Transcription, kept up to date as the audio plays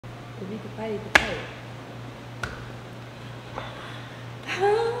If you can fight, you can fight.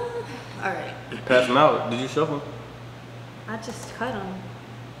 Alright. Pass them out. Did you shuffle them? I just cut them.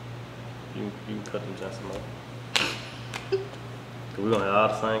 You can cut them just some more. Cause we gonna have all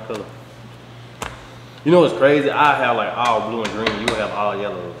the same color. You know what's crazy? I have like all blue and green. You will have all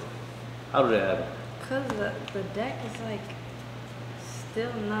yellows. How do that happen? Cause the deck is like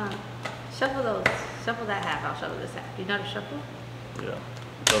still not. Shuffle those. Shuffle that half. I'll shuffle this half. You know how to shuffle? Yeah.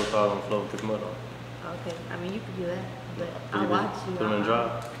 Throw the cards on the floor, pick them up. Okay. I mean, you could do that, but I'll watch you. Put them in the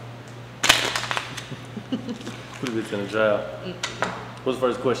jar. Put the bits in the jar. What's the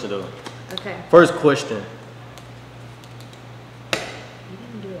first question though? Okay. First question. You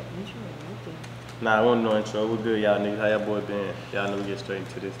didn't do an intro or nothing. Nah, I want no intro. We're good, y'all niggas. How y'all boy been? Y'all know we get straight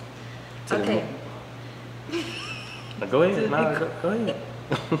into this. Okay. Now go ahead. Nah, go ahead.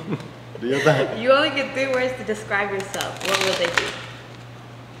 Do your thing. You only get 3 words to describe yourself. What will they be?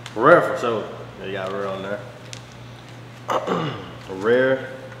 Rare for sure. Yeah, you got rare on there. Rare.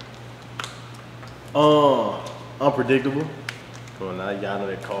 Unpredictable. Come on now, y'all know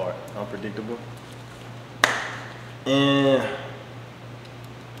that card. Unpredictable. And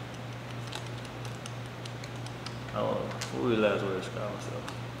I don't know. What was the last word to describe myself?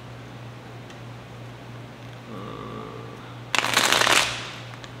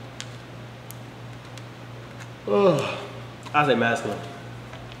 I say masculine.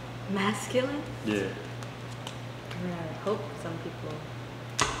 Masculine? Yeah. I mean, I hope some people.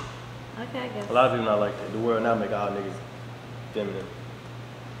 Okay, I guess. A lot of people not like that. The world now make all niggas feminine.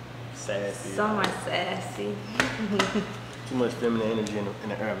 Sassy. Some are sassy. Too much feminine energy in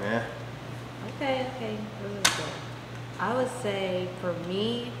the air, man. Okay. Really good. I would say for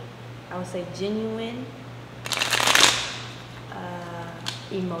me, I would say genuine,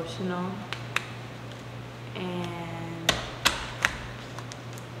 emotional, and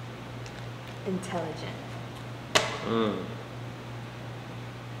intelligent.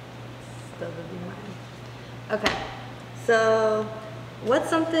 Those would be mine. Okay, so what's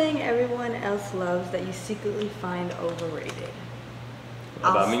something everyone else loves that you secretly find overrated?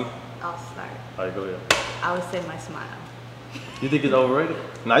 About me? I'll start. All right, go ahead. I would say my smile. You think it's overrated?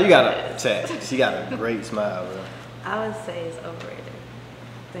 Nah, you got a chat. She got a great smile, bro. I would say it's overrated.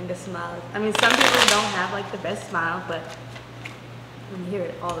 I think the smile is, I mean, some people don't have like the best smile, but when you hear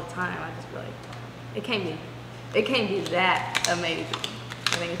it all the time, I just feel like it can't be that amazing.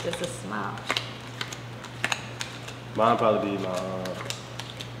 I think it's just a smile. Mine probably be my,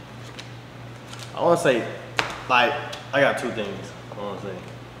 I want to say, like, I got 2 things I want to say.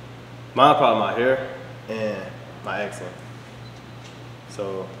 Mine probably my hair and my accent.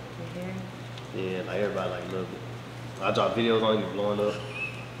 So, Your hair? yeah, like everybody like love it. I drop videos on it, blowing up.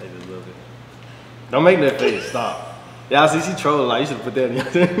 They just love it. Don't make that face. Stop. Yeah, I see she trolling. Like you should put that in your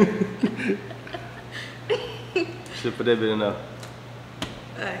should put that bit in there.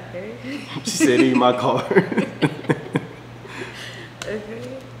 Okay. She said, "Eat my card."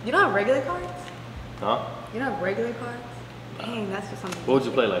 Okay. You don't have regular cards? Huh? You don't have regular cards? Dang, that's just something. What would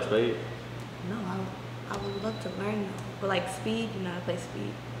you play, like spade? No, I would love to learn though. But like speed, you know how to play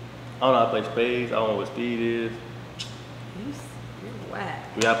speed. I don't know how to play spades. I don't know what speed is. You're whack.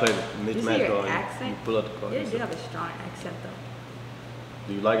 We gotta play the You see mismatch your card. accent? You pull up the card. You do have a strong accent though.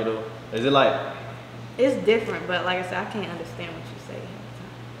 Do you like it though? Is it like It's different, but like I said, I can't understand what you say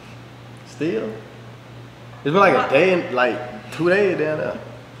half still? It's been like a day and like 2 days down there.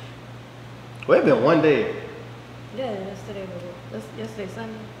 Well, it's been 1 day. the time. Yeah, yesterday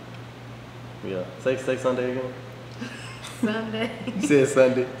Sunday. Yeah. Say Sunday again. Sunday. You said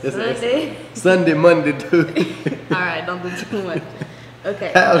Sunday. Sunday. Sunday, Monday, too. Alright, don't do too much.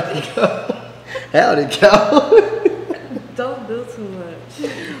 Okay. How'd it go? How'd it go? Don't do too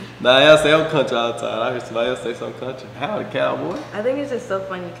much. Nah, y'all say I'm country all the time. I heard somebody else say something country. Howdy, cowboy. I think it's just so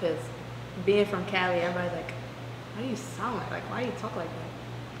funny because being from Cali, everybody's like, how do you sound like? Like, why do you talk like that?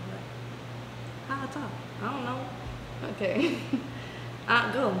 I'm like, how I talk? I don't know. Okay.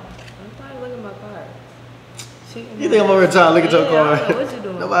 Go. I'm trying to look at my card. You think I'm over here trying to look at your I card? don't know what you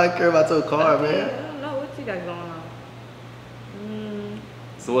doing. Nobody care about your card, Okay, man. I don't know what you got going on.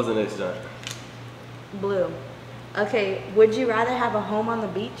 So what's the next joint? Blue. Okay, would you rather have a home on the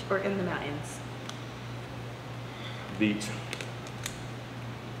beach or in the mountains? Beach.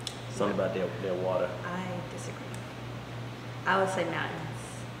 Something about that water. I disagree. I would say mountains.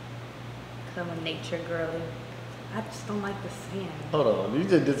 Cause I'm a nature girly. I just don't like the sand. Hold on, you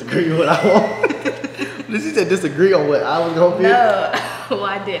just disagree with what I want. Did you just disagree on what I was gonna pick? No, well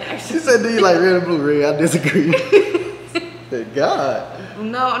I did She actually. said, "Do you like red or blue?" Red. I disagree. Thank God.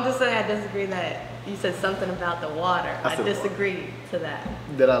 No, I'm just saying I disagree that You said something about the water. I I said disagree to that.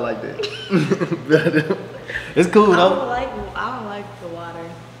 That I like that. It's cool I though. don't like the water.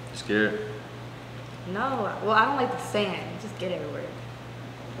 Scared? No, well, I don't like the sand. You just get everywhere.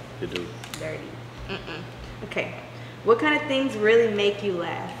 You do. Dirty. Okay. What kind of things really make you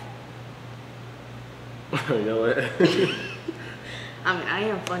laugh? You know what? I mean, I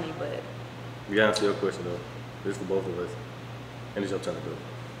am funny, but You gotta answer your question though. This is for both of us. And it's your turn to do it.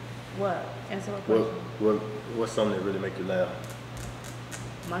 what? Answer my What, question. what's something that really make you laugh?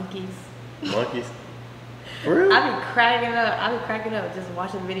 Monkeys. Monkeys? For real? I be cracking up just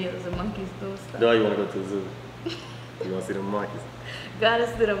watching videos of monkeys doing stuff. No, you wanna go to the zoo. You wanna see the monkeys. Gotta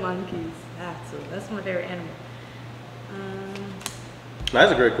see the monkeys. Have to. That's my favorite animal. Now,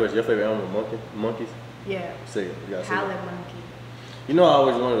 that's a great question. Your favorite animal, monkeys? Yeah. Say it. You gotta say it. Howling monkey. You know I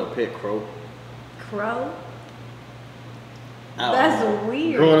always wanted a pet crow. Crow? I don't That's know.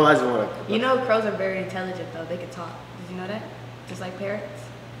 weird. Growing up, I just wanted You know crows are very intelligent though. They can talk. Did you know that? Just like parrots.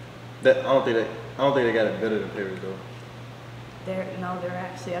 that. I don't think they got it better than parrots though. They're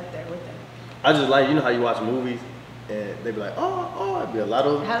actually up there with them. I just like, you know how you watch movies and they be like, oh, it'd be a lot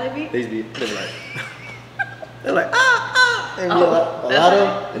of them. How they be? They be like, they're like, and be a lot that's of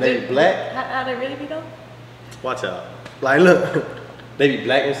right. them, and they be black. How they really be though? Watch out. Like, look, they be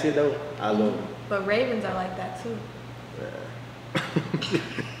black and shit though. I love them. But ravens are like that too. Yeah.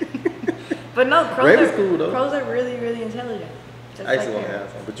 But no, Ravens cool, though. Crows are really, really intelligent. Just I used to like want to have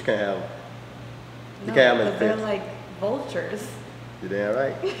parrots. some, but you can't have them. You No, can't have them as 'cause they're pets. like vultures. You damn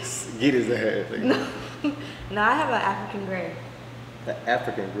right. Get his ass. Like, No, I have an African gray. the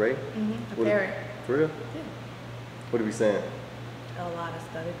African gray. A What- parrot. For real? Yeah. What are we saying? A lot of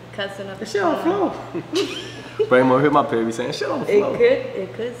stuff. It be cussing up. That shit on the floor. Bring more. Hear my parrot be saying shit on the floor.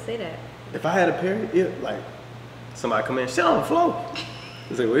 It could say that. If I had a parrot, it like somebody come in, shit on the floor.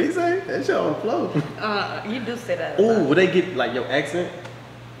 I say, what did he say? That shit on the floor. You do say that. A Ooh, lot. would they get like your accent?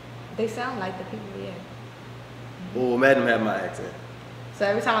 They sound like the people, yeah. Oh, imagine have my accent. So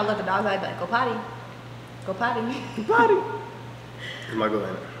every time I look at dogs, I'd be like, go potty. Go potty. Potty. Am I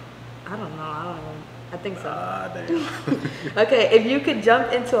going? I don't know. I think so. Ah, damn. Okay, if you could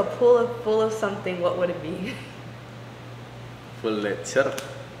jump into a pool full of something, what would it be? Full of that cheddar.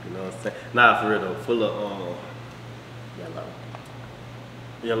 You know what I'm saying? Nah, for real though. Full of Yellow.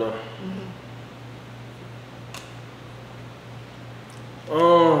 yellow.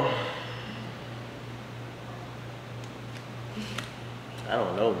 I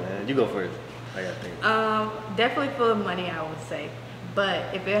don't know, man. You go first. I gotta think. Definitely full of money, I would say.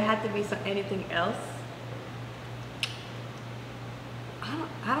 But if it had to be anything else,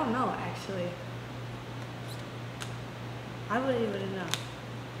 I don't know actually. I wouldn't even know.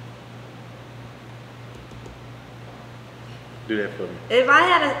 Do that for me. If I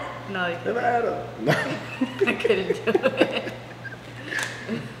had a no, Never had a. I couldn't do it.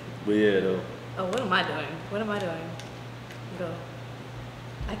 But yeah, though. Oh, what am I doing? What am I doing? Go.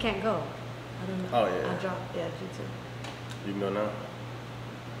 I can't go. I don't know. Oh, yeah. I dropped. Yeah, you too. You can go now.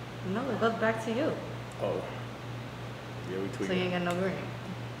 No, it goes back to you. Oh. Yeah, we So tweaking. you ain't got no green.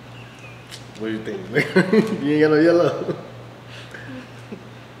 What do you think? You ain't got no yellow.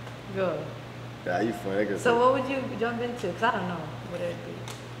 Go. Nah, you funny. So what would you jump into? Cause I don't know what it'd be.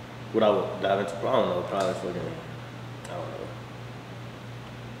 What I would dive into? I don't know. Probably fucking. I don't know.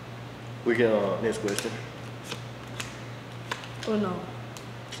 We can next question. Oh no.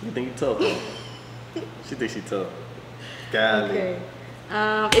 You think you tough? Though? She thinks she tough. Golly. Okay.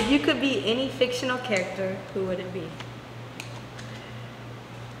 If you could be any fictional character, who would it be?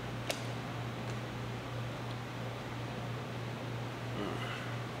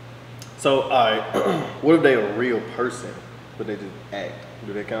 So, alright, what if they a real person, but they just act?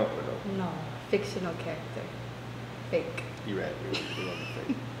 Do they count or no? No, fictional character. Fake. You right, you love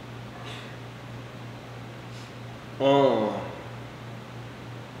the fake.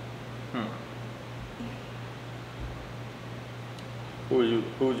 Who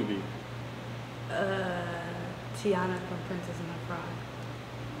would you be? Tiana from Princess and the Frog.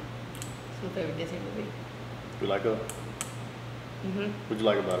 It's my favorite Disney movie. You like her? What you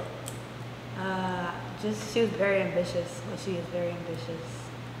like about her? Just she was very ambitious. Well, she is very ambitious,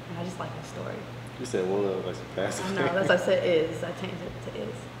 and I just like her story. You said well, like some passive. I know that's what I said. Is I changed it to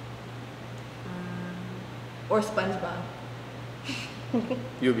is. Or SpongeBob.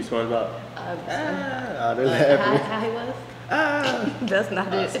 You'll be SpongeBob. SpongeBob. They're laughing. How he was? Ah, That's not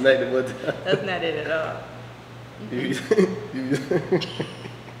I it. smacked it with. That's not it at all.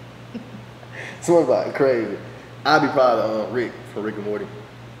 SpongeBob, crazy. I'll be probably Rick from Rick and Morty.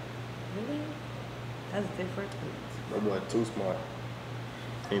 Really? That's different. That boy too smart.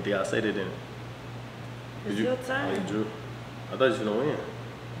 Anything I say they didn't. It's you? your Oh, turn. you drew. I thought you was gonna win.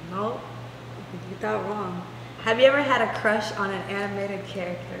 Nope. You thought wrong. Have you ever had a crush on an animated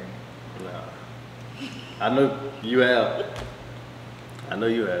character? Nah. I know you have. I know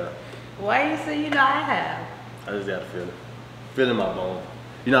you have. Why you say you know I have? I just got a feeling. Feeling my bones.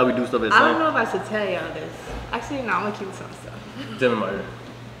 You know how we do stuff at the I same? don't know if I should tell y'all this. Actually, no, I'm gonna keep it to myself. Tell me my ear.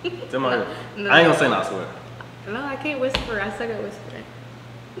 Tell me my ear. No. I ain't gonna say no, I swear. No, I can't whisper. I suck at whispering.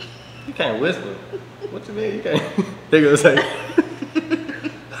 You can't whisper. What you mean? You can't. They gonna say,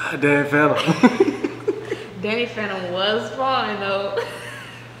 Danny Phantom. Danny Phantom was fine though.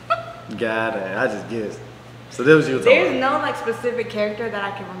 God damn, I just guessed. So that was you talking There's about. no like specific character that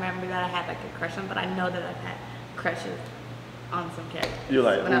I can remember that I had like a crush on, but I know that I've had crushes on some characters. You're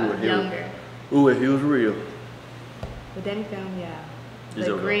like, when I ooh, was if he was- younger. Ooh, if he was real. But Danny Phantom, yeah. He's The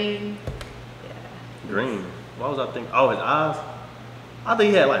your girl. green. Yeah. Green. What was I thinking? Oh, his eyes? I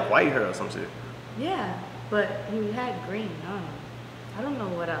think he had like white hair or some shit. Yeah, but he had green. I don't know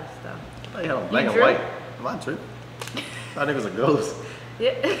what else though. I thought he had on black and drew? white. Am I tripping? I think it was a ghost.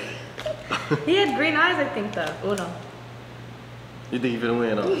 Yeah. He had green eyes, I think though. Oh no, You think you finna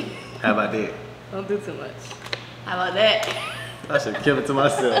win, huh? How about that? don't do too much. How about that? I should keep it to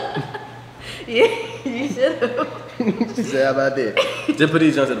myself. Yeah, you should have. She said, how about that? Just put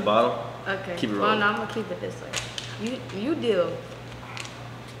these joints at the bottom. Okay. Keep it well, rolling. no, I'm gonna keep it this way. You deal,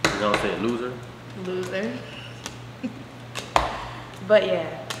 You know what I'm saying? Loser. loser. But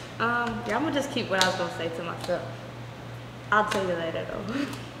yeah, yeah, I'm gonna just keep what I was gonna say to myself. I'll tell you later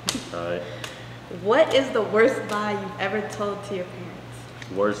though. Alright. What is the worst lie you've ever told to your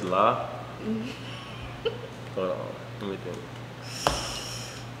parents? Worst lie? Hold on. Let me think.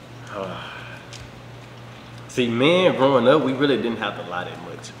 See, man, growing up, we really didn't have to lie that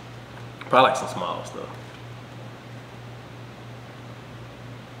much. Probably like some small stuff.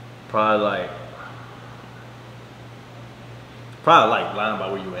 Probably like lying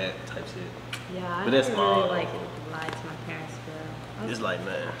about where you at type shit. Yeah, I But that's never small. really like lie to my parents, girl. It's like,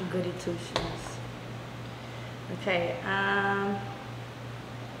 man, Goody two shoes. Okay,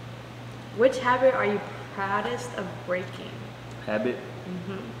 which habit are you proudest of breaking? habit.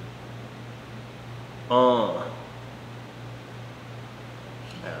 Mm-hmm.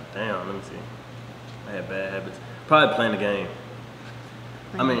 Yeah, damn, let me see. I had bad habits. Probably playing the game.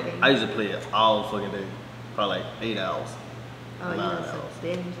 I mean, I used to play it all fucking day. Probably like 8 hours. Oh, you 9 was hours. a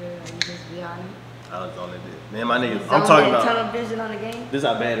binger, or you just be on it? I was on that bitch. Man, my niggas, Zone I'm talking in, about, tunnel vision on the game? this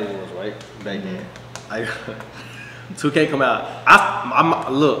how bad it was, right? Back then. Mm-hmm. 2K come out.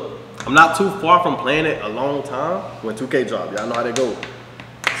 Look, I'm not too far from playing it a long time when 2K dropped. Y'all know how they go.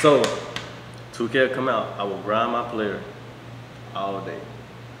 So, 2K come out, I will grind my player all day.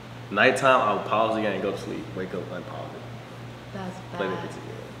 Nighttime, I will pause the game, go to sleep, wake up, unpause it, That's play that bad. bitch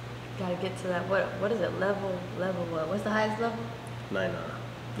again. Gotta get to that, what is it, level what? What's the highest level? 99.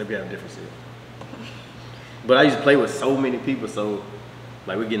 They be having different shit. But I used to play with so many people, so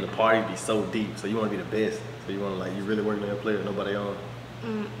like we get in the party be so deep, so you want to be the best. So you want to like you really working on your player, nobody on.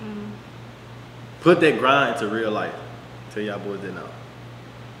 Put that grind into real life. Tell y'all boys that now.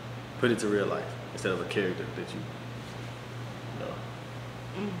 Put it to real life instead of a character that you know.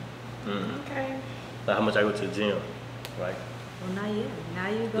 Okay. Like how much I go to the gym, right? Well, now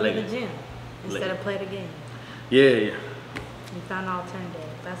you go to Lately. the gym instead Lately. of play the game. Yeah. You found an alternative.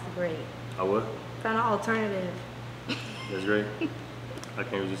 That's great. I would. Found an alternative. That's great. I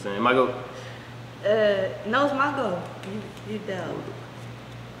can't what you're saying. Am I go? No, it's my goal. You delve.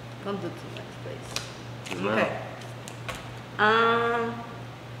 Don't do too much, please. Yes, ma'am. Okay.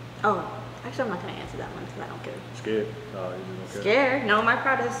 Oh, actually, I'm not gonna answer that one because I don't care. Scared? No, you just don't care. Scared? No, my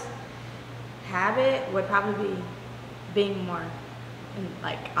proudest habit would probably be being more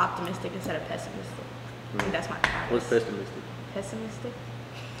like optimistic instead of pessimistic. I think that's my proudest. What's pessimistic? Pessimistic?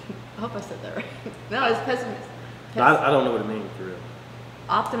 I hope I said that right. No, it's pessimist. No, I don't know what it means for real.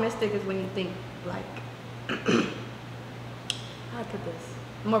 Optimistic is when you think like how do I put this?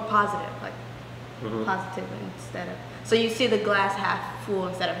 More positive, like positive instead of so you see the glass half full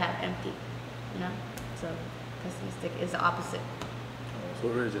instead of half empty. You know? So pessimistic is the opposite. So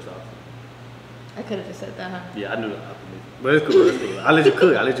it is just opposite. I could have just said that, huh? Yeah, I knew the optimistic. But it's cool. It's cool. I let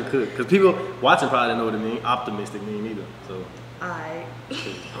you cook. Because people watching probably don't know what it means. Optimistic mean either. So I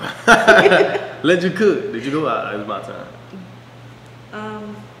let you cook. Did you go out? It was my turn.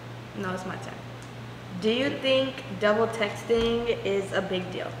 no, it's my turn. Do you think double texting is a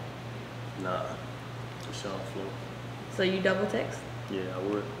big deal? Nah. It's on flow. So you double text? Yeah, I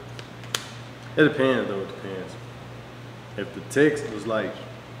would. It depends though, it depends. If the text was like,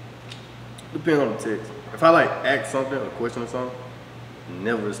 depends on the text. If I like ask something or question or something,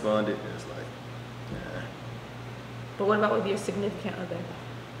 never responded, it's like, nah. But what about with your significant other?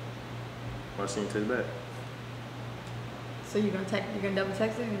 Why she didn't text back? So you're gonna double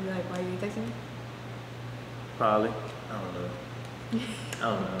text her and be like, why are you texting me? Probably. I don't know. I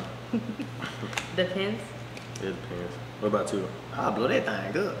don't know. Depends. It depends. What about you? I'll blow that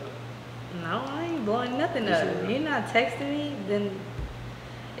thing up. No, I ain't blowing nothing Yes, up. you If will. you're not texting me, then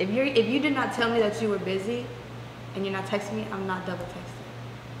if you did not tell me that you were busy and you're not texting me, I'm not double texting.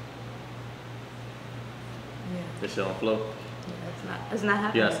 Yeah. That shit on flow. Yeah, it's not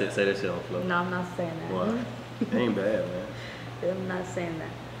happening. Yeah, say that shit on flow. No, I'm not saying that. Why? It ain't bad, man. I'm not saying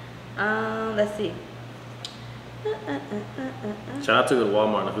that. Let's see. Shout out to the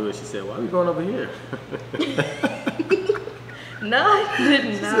Walmart in the hood. She said, "Why are we going over here?" No, I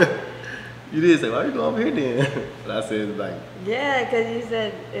did not. You did say, "Why are we going over here then?" But I said, like, Yeah, because you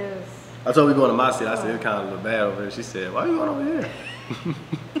said it was. I told her we going to my city. I said, it's kind of a little bad over here. She said, "Why are we going over here?"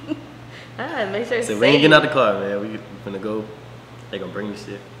 Make sure I it's said, "We ain't safe. getting out the car, man. We finna go. They gonna bring you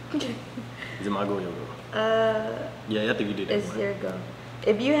shit." Is it my go? Your go? Yeah, I think you did that. It's one. your go.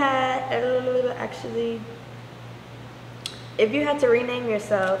 If you had if you had to rename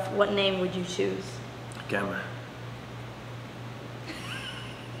yourself, what name would you choose? Cameron.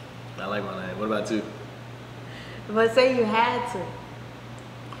 I like my name. What about you? But say you had to.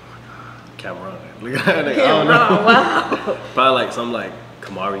 Cameron. Look at that. I don't know. Wrong. Wow. Probably like something like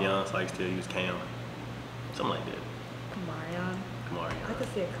Kamarion, so I still use Cam. Something like that. Kamarion. I Kamarion. could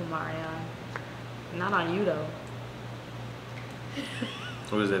see a Kamarion. Not on you though.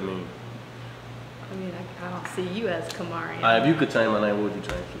 What does that mean? I mean, I don't see you as Kamarion. If you could change my name, what would you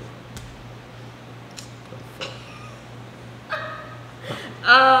change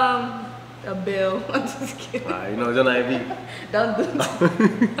A Bill. I'm just to? kidding. You know your name be? Don't do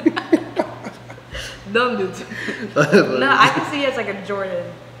Don't do No, I can see you as like a Jordan.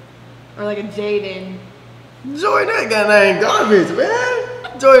 Or like a Jaden. Jordan, that guy name garbage,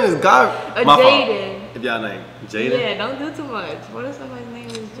 man. Jordan is garbage. A My fault. Jaden. If y'all name Jaden. Yeah, don't do too much. What if somebody's name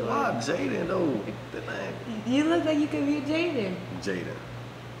is Why Jordan? Jaden though? That name. You look like you could be a Jaden. Jaden.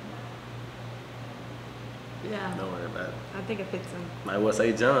 Yeah. Don't worry about it. I think it fits him. Might well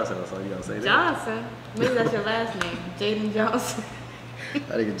say Johnson or something. You gonna say that? Johnson. Maybe that's your last name. Jaden Johnson. I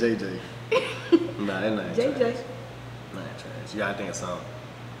think it's JJ. Nah, that name JJ. trash. Nah, trash. You gotta think of something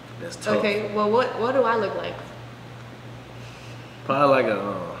that's tough. Okay, well what do I look like? Probably like a.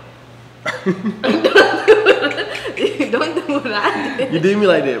 Don't do what I did. You did me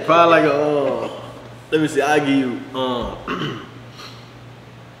like that. Probably like a. Let me see. I give you. Probably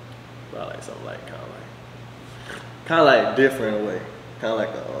like something like kind of like different in a way. Kind of like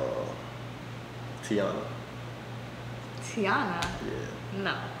a Tiana. Tiana? Yeah.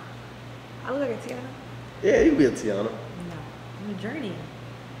 No. I look like a Tiana? Yeah, you be a Tiana. No. I'm a Journey.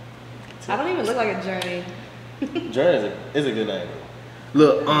 I don't even look like a Journey. Journey is a good name.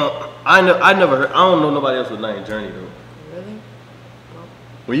 Look, I never heard. I don't know nobody else with the name Journey though. Really?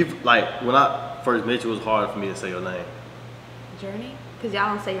 Well, When I first met you, it was hard for me to say your name. Journey? Because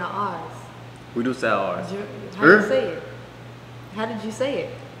y'all don't say your R's. We do say ours. How did you say it? How did you say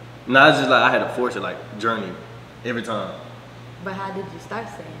it? Nah, it's just like I had to force it like Journey every time. But how did you start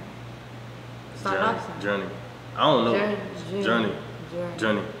saying it? Start Journey. off saying Journey. I don't know. Journey.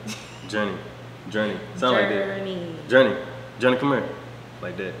 Journey. Sound like that. Journey. Journey, come here.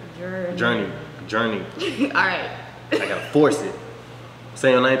 Like that. Journey. Journey. All right. I gotta force it.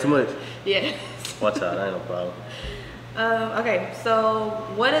 Say your name too much? Yeah. Watch out, that ain't no problem. Okay, so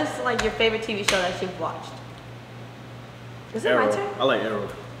what is like your favorite TV show that you've watched? Is it my Arrow. turn? I like Arrow.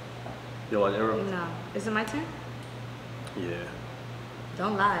 You watch Arrow? No. Is it my turn? Yeah.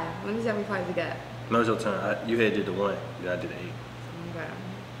 Don't lie. Let me see how many cards you got. No, it's your turn. You had did the 1. Yeah, I did the 8. Okay.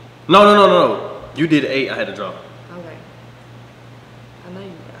 No. You did the 8. I had to draw. Okay. I know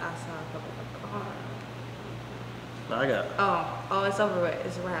you. I saw a couple of cards. No, I got. Oh, it's over with.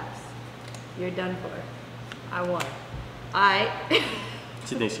 It's wraps. You're done for. I won. Alright.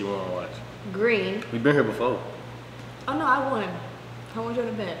 She thinks she wanna watch. Green. We've been here before. Oh no, I won. How much you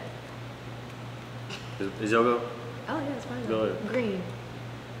want to bet? Is your go? Oh yeah, it's fine. Go ahead. Green.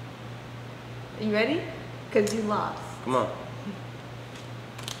 You ready? Cause you lost. Come on.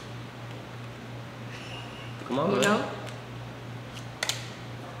 Come on, You man. know?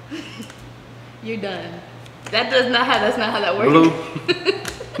 You're done. That's not how that works. Blue.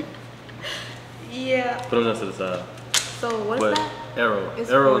 Yeah. Put them to the side. So what's But that? Arrow. It's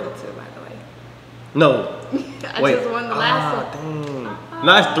Arrow. 4-2, by the way. No. I Wait. just won the last one. Dang.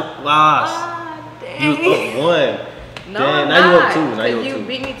 Nice. Last. Ah, You dang. up 1. No, Dang, I'm now you up not, 2. Now you 'cause up 2. You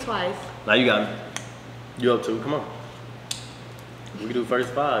beat me twice. Now you got me. You up 2. Come on. We can do first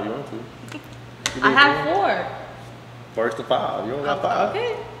 5. You want to? You I beat have me. 4. First to 5. You don't got 5.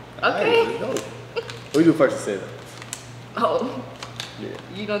 Okay. Hey, Okay. let's go. We do first to 7. Oh, Yeah.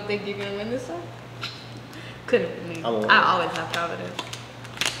 you don't think you're gonna win this one? Couldn't be me. I won't. I always have confidence.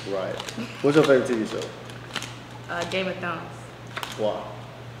 Right. What's your favorite TV show? Game of Thrones. Why?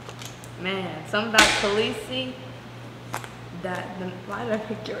 Man, something about Khaleesi. Why did I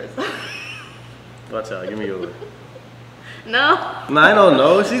pick yours? Watch out. Give me yours. No. No, I don't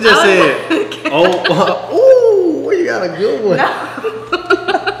know. She just said, oh, ooh, you got a good one. No.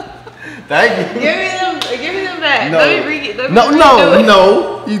 Thank you. Give me them back. No. Let me read it.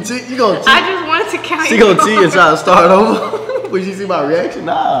 No. You gonna cheat. I just wanted to count. She gonna cheat and try to start over. Would you see my reaction?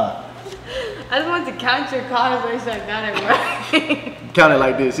 Nah. I just wanted to count your cards. Make sure I got it right. Count it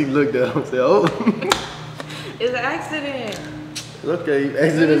like this. She looked at him and said, oh. It's an accident. Okay, you Let me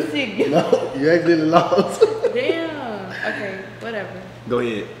exited. see. No, you exited lost. Damn. Okay, whatever. Go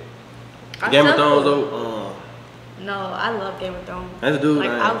ahead. I Game of shuffled. Thrones though. No, I love Game of Thrones. That's a dude, Like,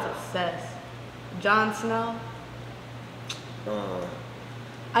 man. I was obsessed. Jon Snow.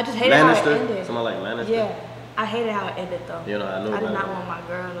 I just hated how it Lannister. ended. Somebody like Lannister. Yeah, I hated how it ended though. You know, I know I did about not it. want my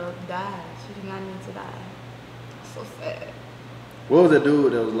girl to die. She did not need to die. So sad. What was that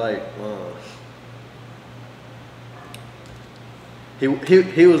dude that was like? He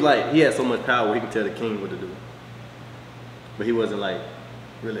was like, he had so much power he could tell the king what to do, but he wasn't like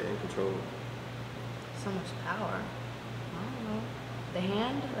really in control. So much power. I don't know. The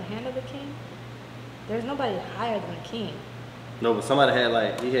hand of the king. There's nobody higher than the king. No, but somebody had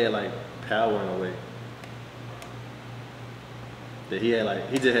like, he had like power in a way that he had like,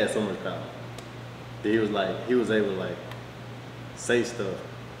 he just had so much power that he was able to like say stuff.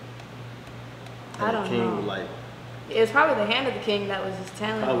 And I the don't king know. was like, It was probably the hand of the king that was just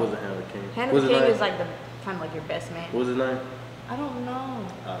telling I me. wasn't Hand of the King. Hand What's of the his king name? is like the kind of like your best man. What was his name? I don't know.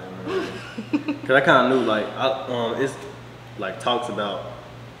 I don't remember. Cause I kind of knew like it's like talks about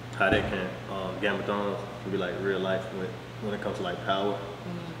how they can Game of Thrones can be like real life when it comes to like power.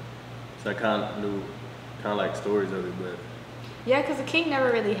 So I kind of knew kind of like stories of it, but Yeah, because the king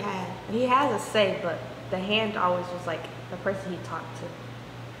never really had. He has a say, but the hand always was like the person he talked to.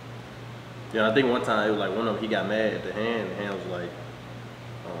 yeah, I think one time it was like one of them he got mad at the hand. The hand was like,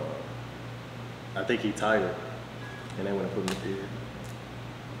 I think he tired, and they went and put him in bed.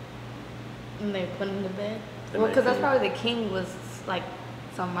 And they put him to bed. They Well, made because that's him- probably the king was like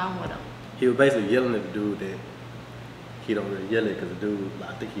something wrong with him. He was basically yelling at the dude that he don't really yell at because the dude,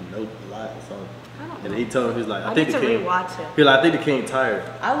 like, I think he knows a lot or something. I don't And know. then he told him, he was like, I I think need the to king. rewatch it. He was like, I think the king tired.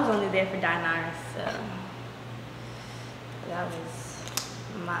 I was only there for Daenerys, so that was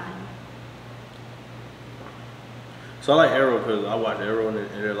mine. So I like Arrow because I watch Arrow and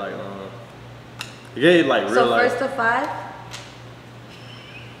they're like, yeah, like real So life. first to 5.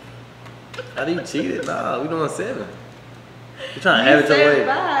 How do you cheat it? Nah, we doing 7. You trying to have it your way.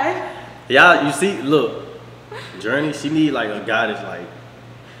 Bye. Y'all, you see, look, Journey, she need like a guy that's like,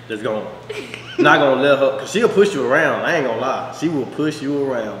 that's gonna, not gonna let her, cause she'll push you around. I ain't gonna lie, she will push you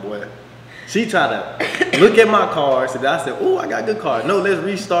around, boy. She try to look at my cards, and I said, oh, I got good cards. No, let's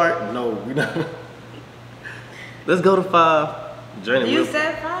restart. No, we don't. Let's go to 5. Journey, You will-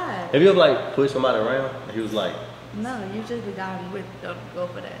 said 5. have you ever like pushed somebody around? And he was like, No, usually the guy I'm with don't go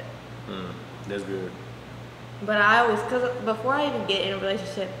for that. that's good. But I always, cause before I even get in a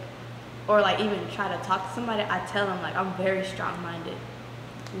relationship, or like even try to talk to somebody, I tell them like I'm very strong-minded,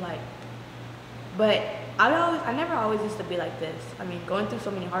 like. But I never always used to be like this. I mean, going through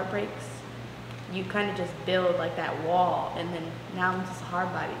so many heartbreaks, you kind of just build like that wall, and then now I'm just a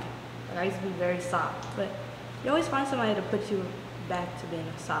hard body. Like I used to be very soft, but you always find somebody to put you back to being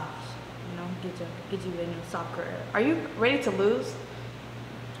a soft. You know, get you in a soft career. Are you ready to lose?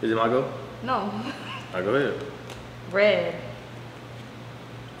 Is it my go? No. All right, go ahead. Red.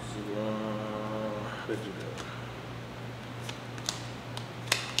 Let's do that.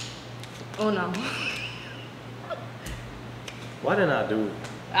 Oh no. Why didn't I do it?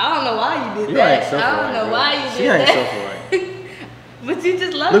 I don't know why you did You that. ain't shuffle I don't right, know bro. why you did She ain't that. shuffle right. But you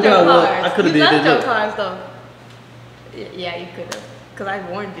just loved Look your at what- cards. I coulda You did loved this, your look. cards though. Yeah, you could have. Because I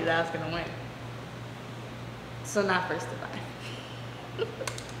warned you that I was going to win. So not first to 5.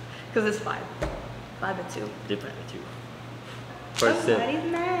 Because it's 5. 5 and 2. Get back at you. First 7.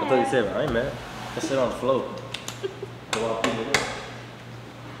 Somebody's mad. I thought you 7. I ain't mad. That shit on the floor. Go out, people.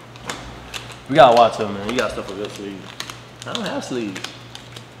 We gotta watch her, man. You got stuff up your sleeves. I don't have sleeves.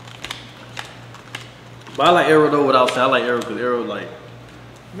 But I like Arrow though. What I was saying, I like Arrow because Arrow like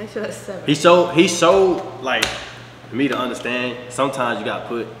Make sure that's 7. he showed like me to understand. Sometimes you gotta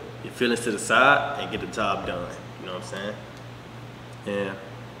put your feelings to the side and get the job done. You know what I'm saying? And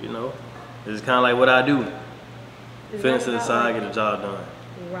you know, this is kind of like what I do. Is Finish that to the about, side, like, get the job done.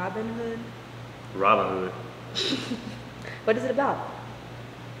 Robin Hood? Robin Hood. What is it about?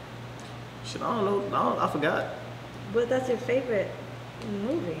 Shit, I don't know. I forgot. But that's your favorite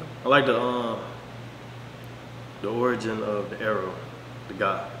movie. I like the origin of the Arrow, the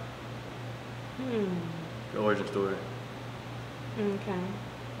guy. The origin story. Okay.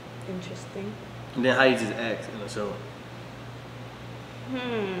 Interesting. And then how he just acts in the show.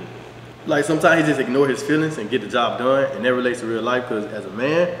 Like sometimes he just ignore his feelings and get the job done, and that relates to real life. Cause as a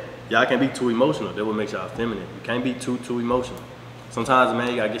man, y'all can't be too emotional. That what makes y'all feminine. You can't be too emotional. Sometimes, man,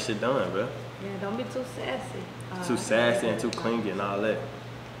 you gotta get shit done, bro. Yeah, don't be too sassy. Too sassy and too clingy and all that.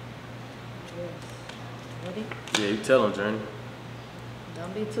 Yes. Ready? Yeah, you tell him, Journey.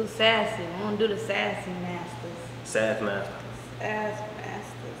 Don't be too sassy. We don't do the sassy masters. Sass master. Sass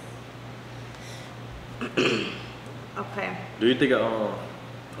masters. Okay. Do you think a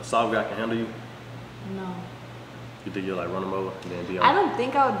soft guy can handle you? No. You think you'll like run him over and then be I on? don't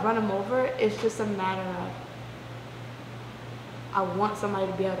think I would run him over. It's just a matter of I want somebody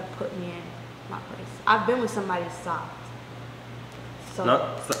to be able to put me in my place. I've been with somebody soft. So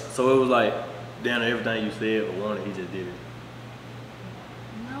No, so it was like, damn, everything you said or wanted, he just did it.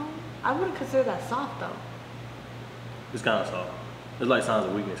 no, I wouldn't consider that soft though. It's kind of soft. It's like signs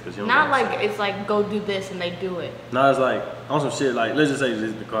of weakness because you don't. Not gotta like say. it's like go do this and they do it. No, it's like on some shit. Like let's just say this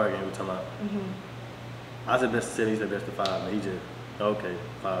is the car game we're talking about. Mm-hmm. I said best of 7, he said best of 5, and he just okay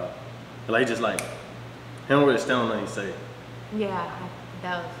 5. But like he just like he don't really stand on nothing he say. Yeah,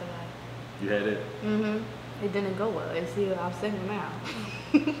 that was the guy. You had it. It didn't go well. And see, I'm single now.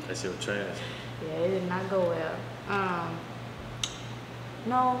 That shit was trash. Yeah, it did not go well.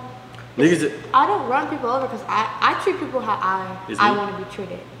 No. Niggas just, I don't run people over because I treat people how It's I me? want to be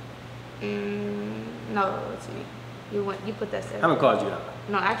treated. No, it's me. You put that 7. how many cars you got?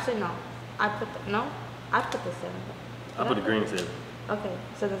 No, actually no. I put the 7. I put the green 7. Okay,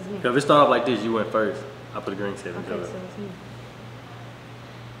 so that's me. Cause if it start off like this, you went first. I put the green 7. Okay, cover. so it's me.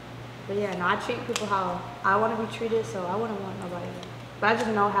 But yeah, no, I treat people how I want to be treated, so I wouldn't want nobody else. But I just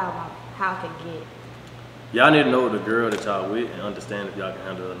know how I can get. Y'all need to know the girl that y'all with and understand if y'all can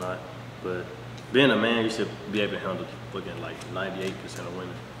handle it or not. But being a man, you should be able to handle fucking like 98% of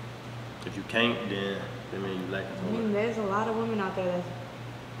women. If you can't, then that means you lacking I somewhere. mean, there's a lot of women out there that's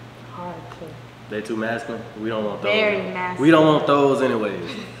hard to. They too masculine. We don't want those. Very masculine. We don't want those anyways.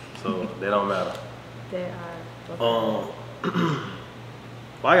 So they don't matter. They are. Well,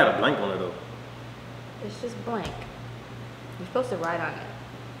 I got a blank on it though. It's just blank. You're supposed to write on it.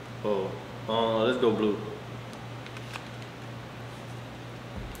 Let's go blue.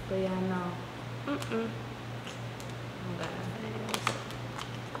 But yeah, no. I don't got nothing else.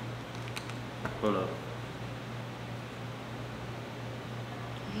 Hold up.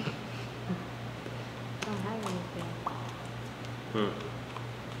 I don't have anything.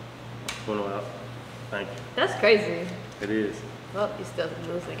 One out. Thank you. That's crazy. It is. Well, you're still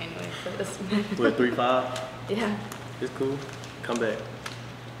losing anyway, so it's We're 3-5. yeah. It's cool. Come back.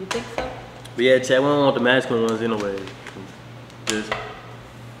 You think so? But yeah, Chad, we don't want the masculine ones anyway. Just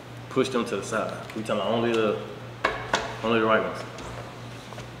push them to the side. We talking about only the right ones.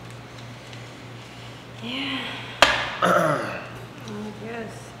 Yeah. I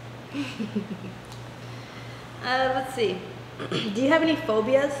guess. Let's see. Do you have any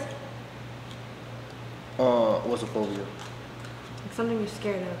phobias? What's a phobia? Like something you're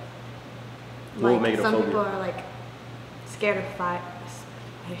scared of? What would make it a some phobia? people are like scared of spiders.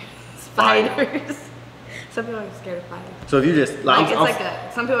 Some people are scared of spiders. So if you just like,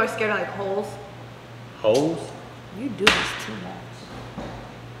 Some people are scared of like holes. holes, You do this too much.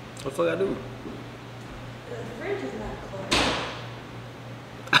 what the fuck I do? The fridge is not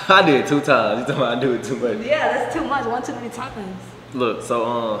closed. I did it 2 times. You talking about I do it too much? Yeah, that's too much. One too many times. Look,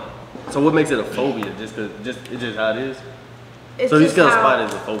 so what makes it a phobia? It's just how it is. It's So you just scared of how- spiders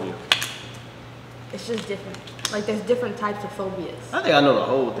is a phobia. It's just different. Like there's different types of phobias. I think I know the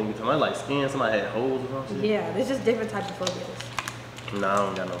whole thing. You talking about like skin? Somebody had holes or something? Yeah, there's just different types of phobias. Nah, I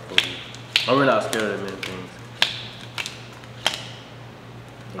don't got no phobia. I'm really not scared of that many things.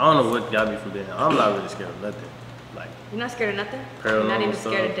 I don't know what got me from being. I'm not really scared of nothing. Like, You're not scared of nothing? You're not Paranormal even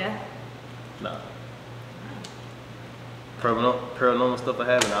scared of stuff. death? nah. Paranormal stuff I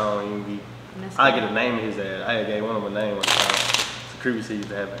have, and I don't even be. I'm not I scared. get a name in his ass. I had gave one of them a name one time. It's a creepy shit used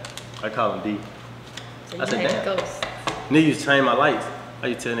to happen. I call him D. So I you said, hate damn. ghosts. Nigga used to change my lights. I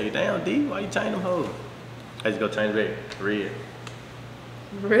used to tell nigga, damn D, why you change them hoes? I used to go change red.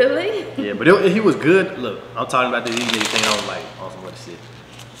 Really? Yeah, but he was good. Look, I'm talking about these niggas thing on like on some other shit.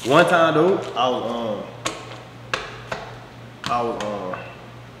 One time though,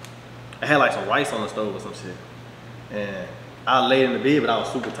 I had like some rice on the stove or some shit. and I laid in the bed, but I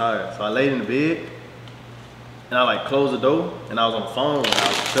was super tired. So I laid in the bed, and I like closed the door, and I was on the phone, and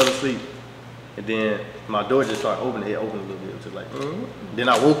I fell asleep. And then my door just started opening. It opened a little bit, it was just like. Then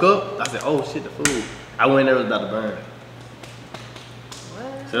I woke up. I said, "Oh shit, the food." I went in there, it was about to burn.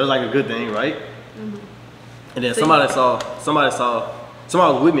 What? So it was like a good thing, right? Mm-hmm. And then So somebody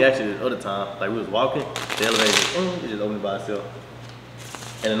was with me actually the other time. Like we was walking, the elevator it just opened by itself.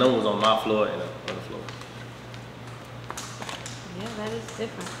 And the number was on my floor and the other floor. Yeah, that is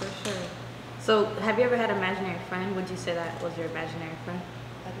different for sure. So, have you ever had an imaginary friend? Would you say that was your imaginary friend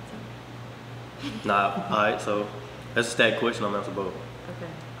at the time? Nah, alright, so that's a stack question I'm answering both.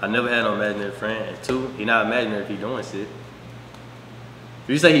 Okay. I never had no imaginary friend. And two, he not imaginary if he doing shit. If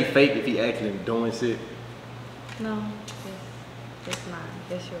you say he fake if he actually doing shit. No, it's not.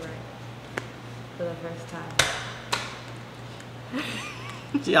 Guess you're right. For the first time.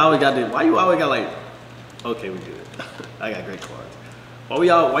 She always got this. Why you always got like, okay, we good. I got great cards. Why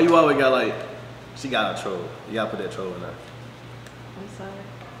you always got like, she got a troll. You gotta put that troll in there. I'm sorry.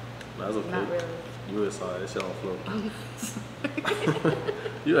 No, that's okay. Not really. You is sorry. That shit on floor.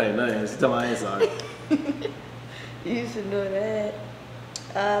 You ain't nothing. She tell me I ain't sorry. You should know that.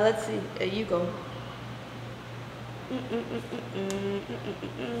 Let's see. You go.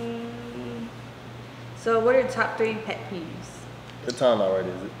 So, what are your top 3 pet peeves? That time not right,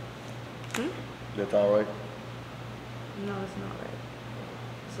 is it? That time right? No, it's not right.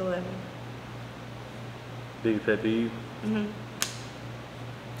 It's 11. Big pet peeve? I'm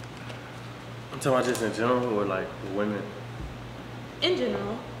talking about just in general or like women? In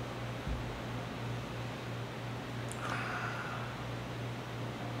general.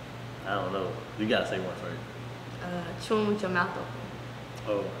 I don't know. You gotta say one first. Chewing with your mouth open.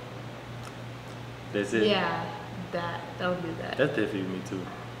 Oh. That's it? Yeah, don't do that. That's pet peeve me too.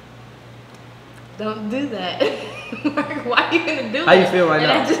 Don't do that. Like, why are you gonna do How it? you feel right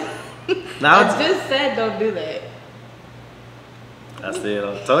And now? I just said don't do that. I said,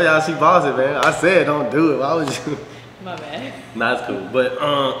 I told y'all she bossy, man. I said don't do it. Why would you? My bad. Nah, it's cool. But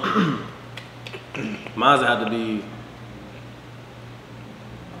mine's have to be.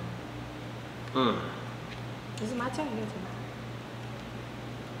 This is my turn. Your turn.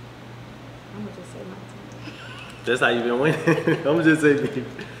 I'm gonna just say my turn. That's how you been winning. I'm gonna just say me.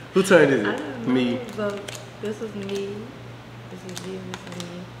 Who turned is I it? don't know. Me. So this is me. This is you. This is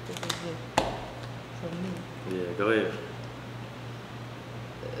me. This is you. So me. Yeah, go ahead.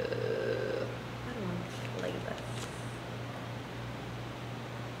 I don't want to play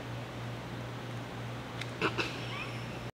this.